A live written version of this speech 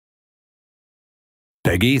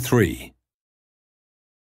Peggy 3.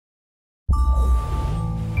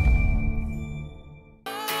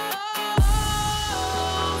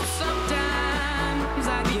 Sometimes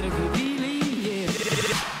I get a good feeling, yeah.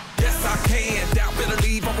 Yes, I can. Doubt, better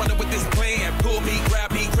leave. I'm running with this plan. Pull me,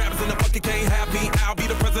 grab me. Crabs in the bucket can't have me. I'll be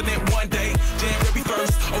the president one day. January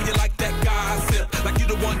 1st. Oh, you like that gossip? Like you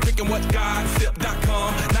the one drinking what gossip.com.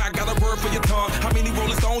 Now I got a word for your tongue. How many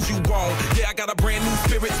Rolling Stones you want? Yeah, I got a brand new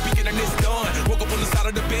spirit speaking and it's done. Woke up on the side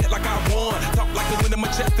of the bed like I won. Talk like the wind in my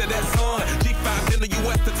chest to that sun. G5 in the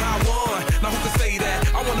US to Taiwan.